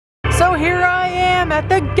So here I am at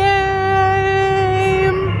the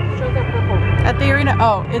game. At the arena.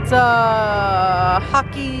 Oh, it's a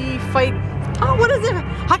hockey fight. Oh, what is it?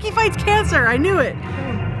 Hockey fights cancer. I knew it.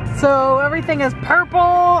 So everything is purple.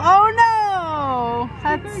 Oh no!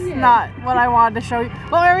 That's not what I wanted to show you.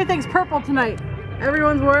 Well, everything's purple tonight.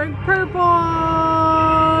 Everyone's wearing purple.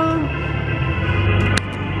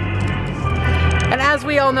 And as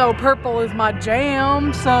we all know, purple is my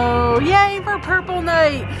jam, so yay for purple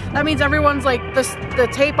night. That means everyone's like, the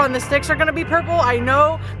tape on the sticks are gonna be purple. I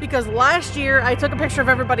know, because last year I took a picture of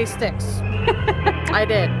everybody's sticks. I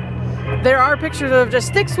did. There are pictures of just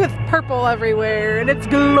sticks with purple everywhere, and it's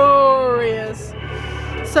glorious.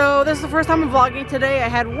 So this is the first time I'm vlogging today. I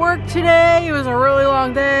had work today. It was a really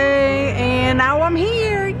long day, and now I'm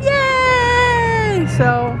here. Yay!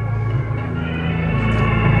 So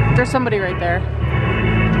there's somebody right there.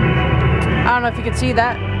 I don't know if you can see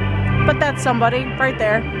that, but that's somebody right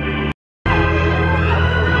there.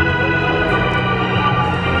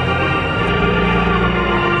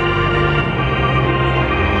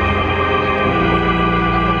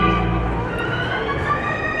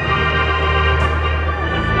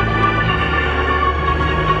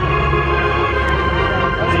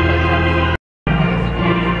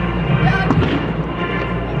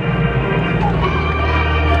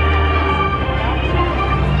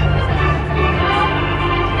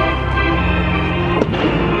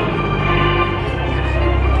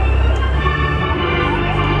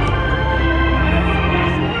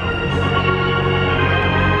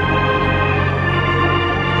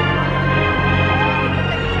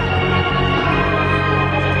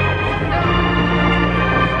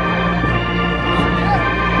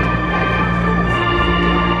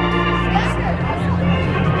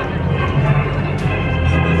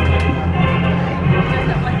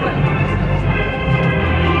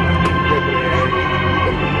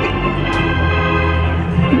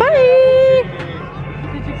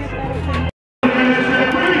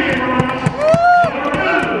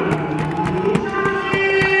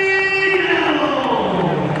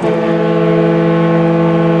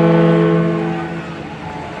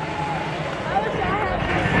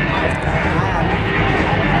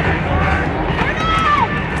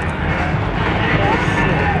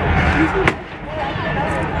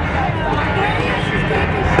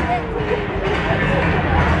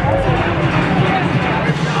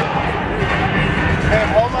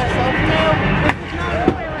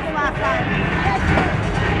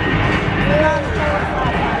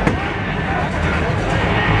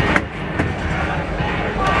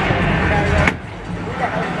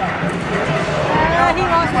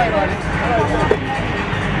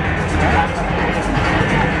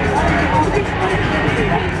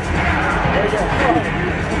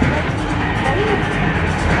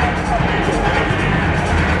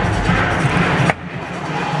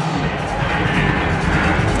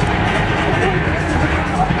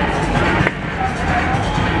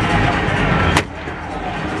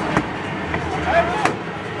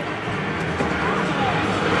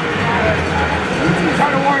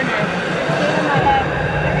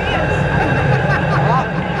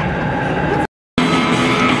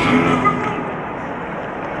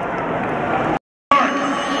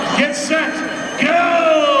 Get set, go!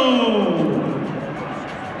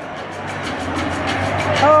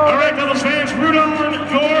 All right, Devils fans, root on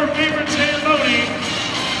your favorite Zamboni.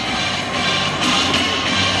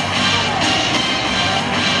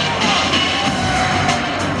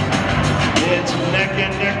 It's neck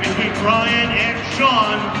and neck between Brian and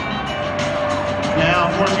Sean.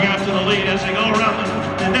 Now forcing out to the lead as they go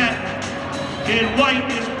around the net. In white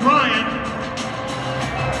is Brian,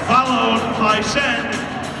 followed by Sen.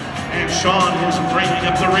 And Sean is breaking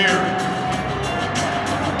up the rear.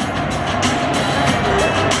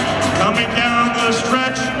 Coming down the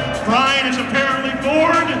stretch, Brian is apparently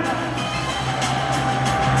bored.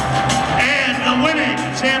 And the winning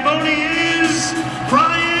Zamboni is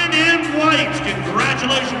Brian in white.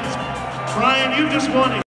 Congratulations, Brian, you just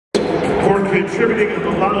won. For contributing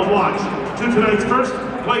a lot of watch to tonight's first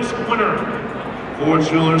place winner. Ford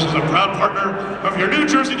Jewelers is a proud partner of your New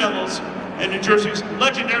Jersey Devils and New Jersey's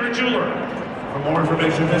legendary jeweler. For more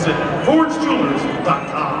information, visit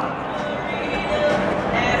fordsjewelers.com.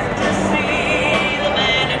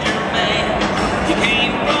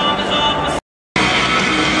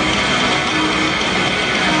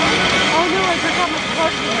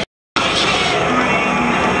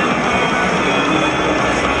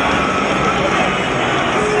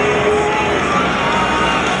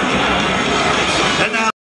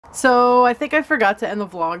 So So I think I forgot to end the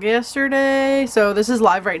vlog yesterday, so this is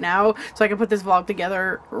live right now, so I can put this vlog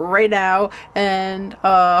together right now, and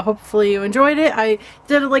hopefully you enjoyed it. I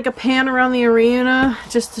did like a pan around the arena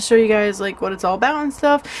just to show you guys like what it's all about and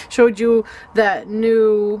stuff. Showed you that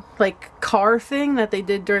new like car thing that they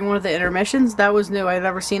did during one of the intermissions. That was new. I've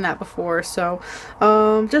never seen that before. So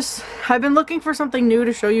just I've been looking for something new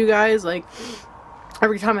to show you guys like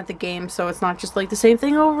every time at the game, so it's not just like the same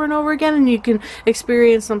thing over and over again, and you can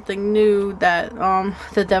experience something new that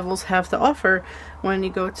the Devils have to offer when you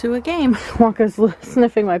go to a game. Wonka's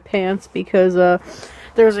sniffing my pants because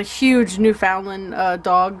there's a huge Newfoundland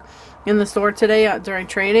dog in the store today during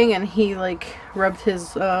training, and he like rubbed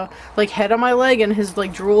his like head on my leg, and his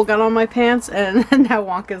like drool got on my pants, and now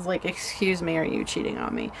Wonka's like, excuse me, are you cheating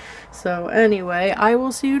on me? So anyway, I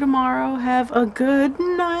will see you tomorrow. Have a good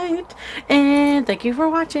night, and thank you for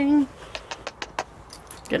watching.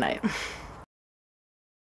 Good night.